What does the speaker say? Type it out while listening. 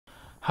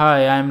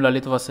Hi, I'm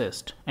Lalit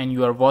Vasist, and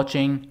you are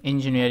watching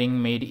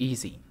Engineering Made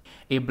Easy.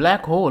 A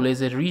black hole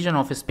is a region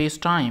of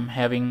space-time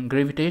having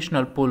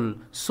gravitational pull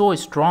so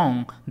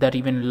strong that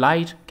even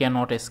light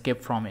cannot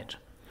escape from it.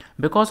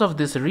 Because of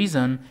this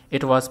reason,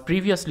 it was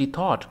previously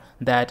thought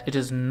that it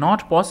is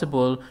not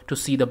possible to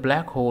see the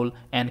black hole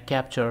and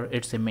capture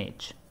its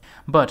image.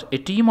 But a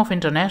team of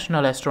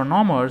international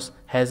astronomers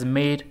has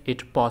made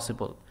it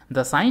possible.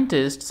 The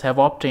scientists have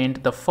obtained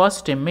the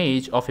first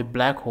image of a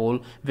black hole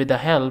with the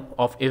help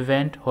of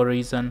Event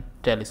Horizon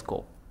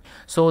Telescope.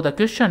 So the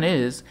question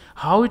is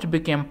how it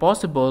became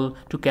possible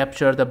to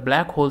capture the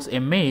black hole's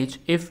image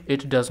if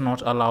it does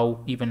not allow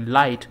even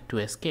light to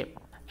escape.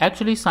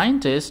 Actually,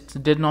 scientists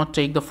did not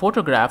take the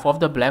photograph of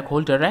the black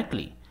hole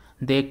directly.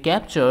 They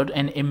captured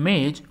an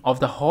image of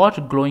the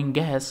hot glowing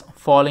gas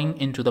falling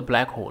into the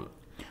black hole.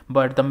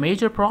 But the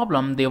major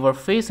problem they were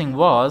facing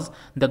was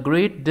the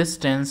great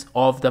distance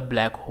of the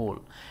black hole.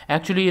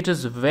 Actually, it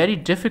is very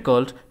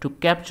difficult to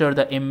capture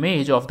the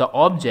image of the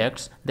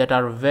objects that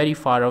are very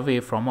far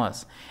away from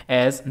us,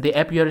 as they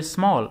appear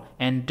small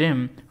and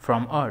dim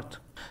from Earth.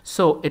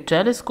 So, a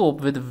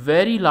telescope with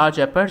very large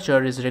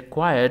aperture is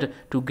required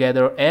to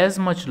gather as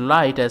much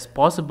light as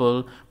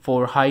possible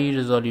for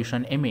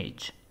high-resolution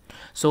image.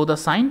 So the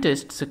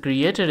scientists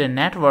created a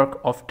network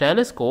of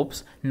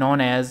telescopes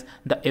known as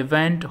the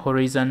Event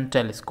Horizon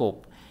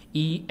Telescope,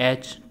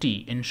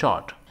 EHT in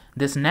short.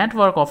 This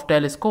network of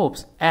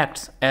telescopes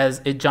acts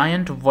as a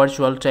giant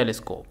virtual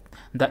telescope.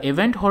 The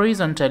Event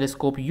Horizon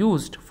Telescope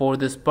used for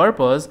this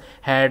purpose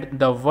had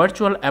the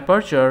virtual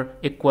aperture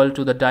equal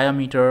to the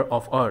diameter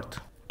of Earth.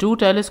 Two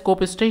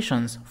telescope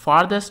stations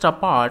farthest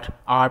apart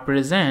are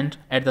present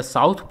at the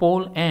South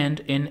Pole and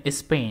in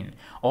Spain.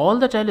 All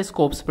the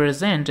telescopes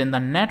present in the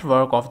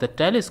network of the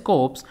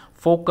telescopes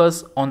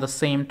focus on the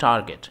same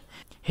target.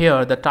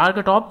 Here, the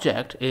target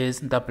object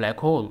is the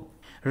black hole.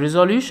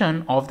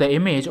 Resolution of the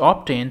image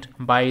obtained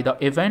by the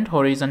Event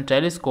Horizon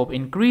Telescope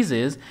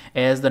increases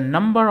as the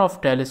number of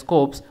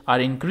telescopes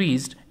are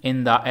increased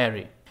in the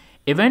array.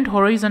 Event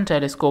Horizon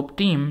Telescope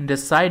team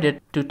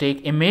decided to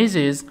take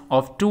images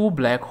of two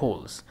black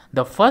holes.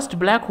 The first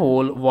black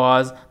hole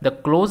was the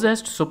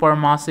closest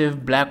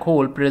supermassive black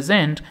hole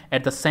present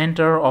at the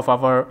center of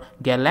our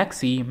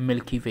galaxy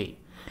Milky Way.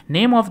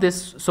 Name of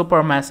this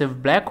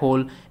supermassive black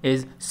hole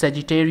is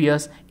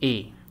Sagittarius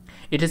A.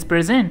 It is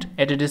present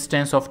at a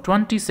distance of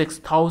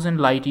 26,000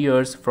 light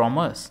years from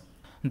us.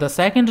 The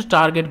second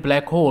target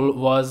black hole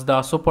was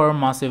the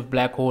supermassive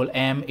black hole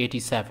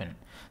M87.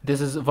 This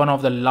is one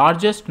of the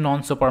largest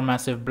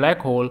non-supermassive black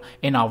hole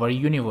in our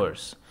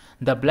universe.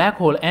 The black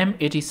hole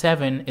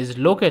M87 is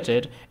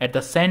located at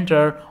the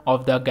center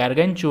of the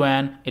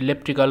gargantuan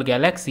elliptical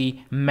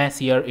galaxy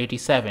Messier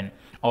 87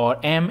 or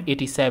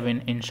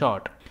M87 in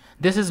short.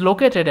 This is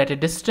located at a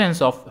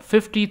distance of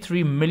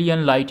 53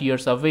 million light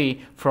years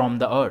away from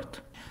the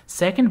Earth.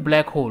 Second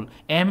black hole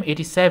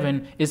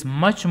M87 is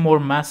much more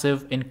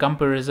massive in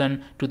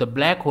comparison to the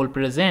black hole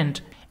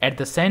present at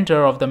the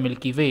center of the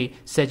Milky Way,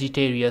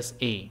 Sagittarius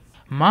A.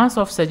 Mass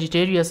of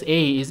Sagittarius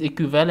A is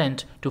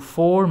equivalent to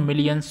 4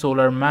 million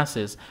solar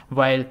masses,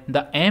 while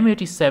the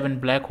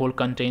M87 black hole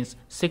contains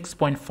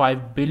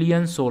 6.5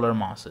 billion solar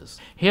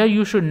masses. Here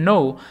you should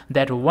know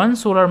that one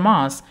solar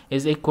mass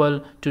is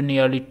equal to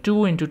nearly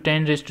 2 into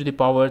 10 raised to the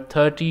power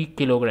 30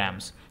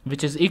 kilograms,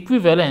 which is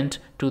equivalent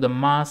to the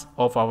mass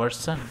of our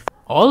Sun.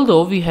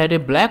 Although we had a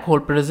black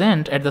hole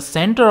present at the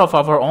center of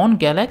our own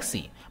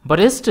galaxy, but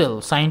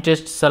still,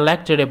 scientists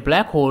selected a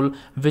black hole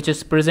which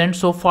is present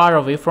so far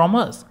away from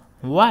us.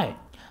 Why?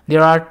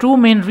 There are two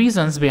main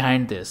reasons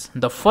behind this.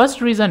 The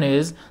first reason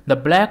is the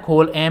black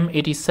hole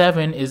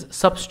M87 is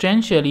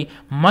substantially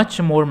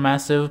much more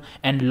massive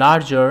and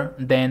larger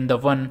than the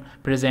one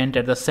present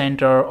at the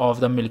center of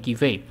the Milky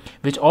Way,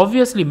 which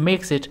obviously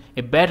makes it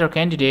a better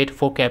candidate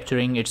for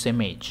capturing its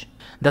image.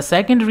 The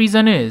second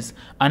reason is,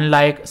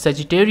 unlike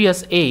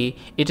Sagittarius A,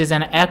 it is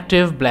an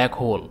active black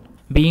hole.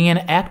 Being an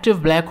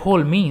active black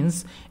hole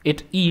means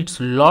it eats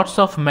lots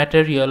of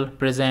material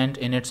present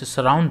in its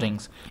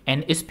surroundings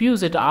and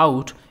spews it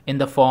out in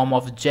the form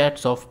of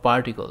jets of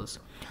particles.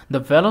 The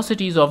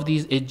velocities of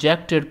these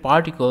ejected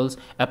particles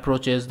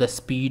approaches the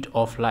speed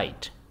of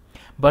light.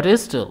 But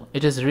still,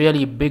 it is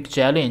really a big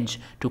challenge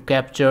to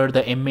capture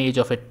the image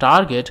of a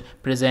target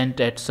present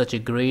at such a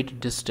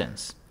great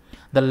distance.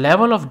 The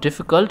level of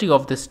difficulty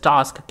of this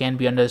task can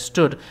be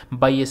understood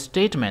by a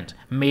statement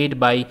made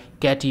by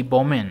Katie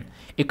Bowman,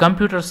 a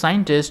computer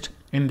scientist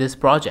in this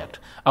project.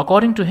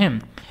 According to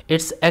him,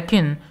 it's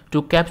akin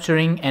to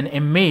capturing an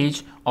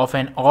image of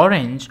an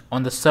orange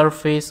on the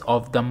surface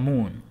of the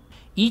moon.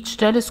 Each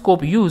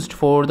telescope used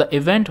for the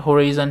Event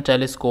Horizon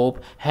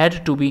Telescope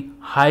had to be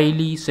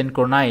highly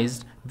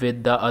synchronized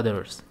with the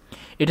others.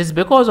 It is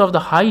because of the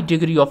high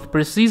degree of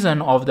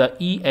precision of the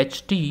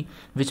EHT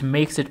which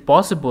makes it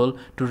possible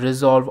to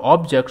resolve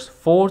objects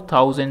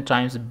 4,000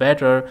 times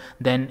better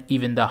than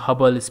even the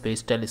Hubble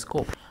Space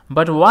Telescope.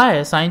 But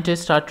why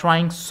scientists are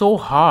trying so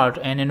hard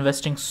and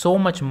investing so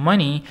much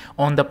money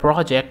on the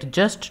project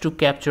just to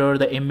capture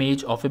the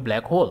image of a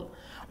black hole?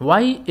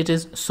 Why it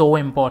is so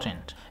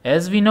important?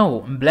 As we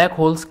know, black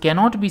holes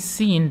cannot be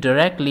seen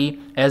directly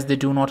as they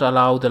do not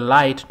allow the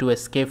light to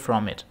escape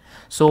from it.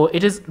 So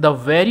it is the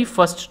very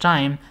first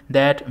time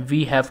that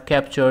we have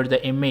captured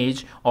the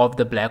image of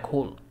the black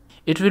hole.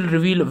 It will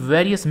reveal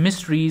various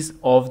mysteries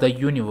of the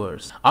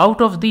universe. Out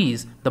of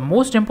these, the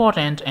most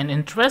important and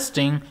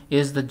interesting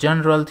is the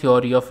general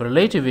theory of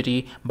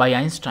relativity by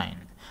Einstein.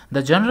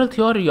 The general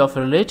theory of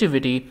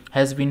relativity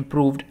has been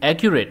proved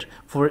accurate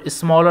for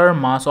smaller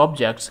mass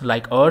objects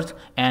like Earth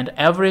and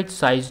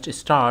average-sized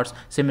stars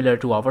similar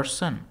to our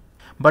Sun.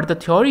 But the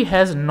theory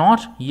has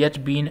not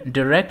yet been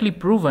directly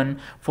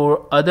proven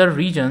for other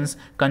regions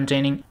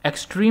containing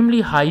extremely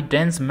high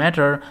dense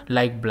matter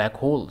like black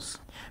holes.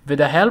 With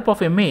the help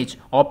of image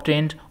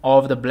obtained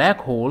of the black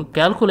hole,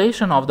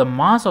 calculation of the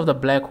mass of the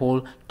black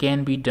hole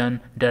can be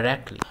done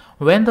directly.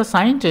 When the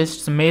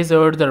scientists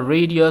measured the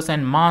radius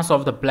and mass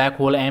of the black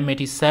hole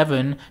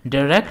M87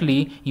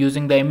 directly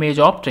using the image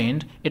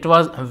obtained, it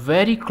was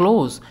very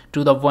close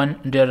to the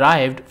one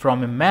derived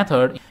from a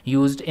method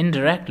used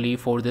indirectly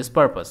for this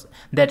purpose,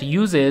 that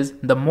uses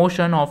the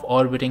motion of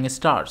orbiting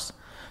stars.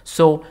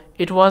 So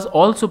it was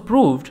also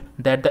proved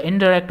that the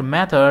indirect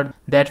method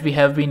that we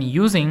have been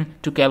using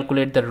to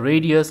calculate the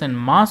radius and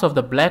mass of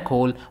the black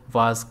hole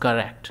was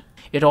correct.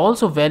 It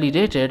also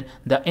validated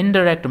the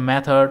indirect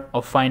method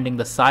of finding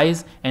the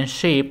size and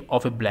shape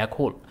of a black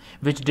hole,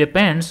 which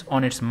depends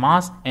on its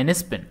mass and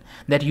spin,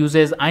 that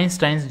uses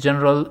Einstein's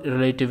general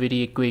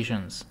relativity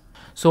equations.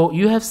 So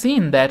you have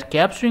seen that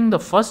capturing the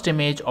first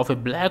image of a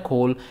black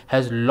hole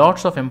has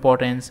lots of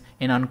importance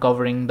in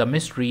uncovering the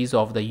mysteries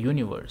of the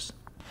universe.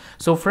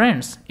 So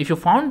friends, if you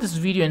found this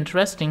video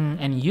interesting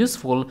and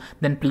useful,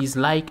 then please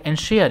like and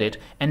share it,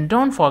 and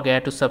don't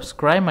forget to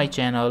subscribe my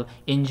channel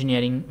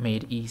Engineering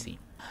Made Easy.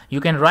 You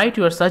can write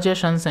your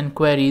suggestions and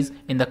queries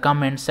in the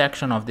comment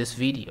section of this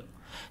video.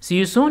 See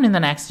you soon in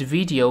the next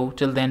video.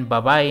 Till then, bye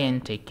bye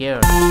and take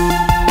care.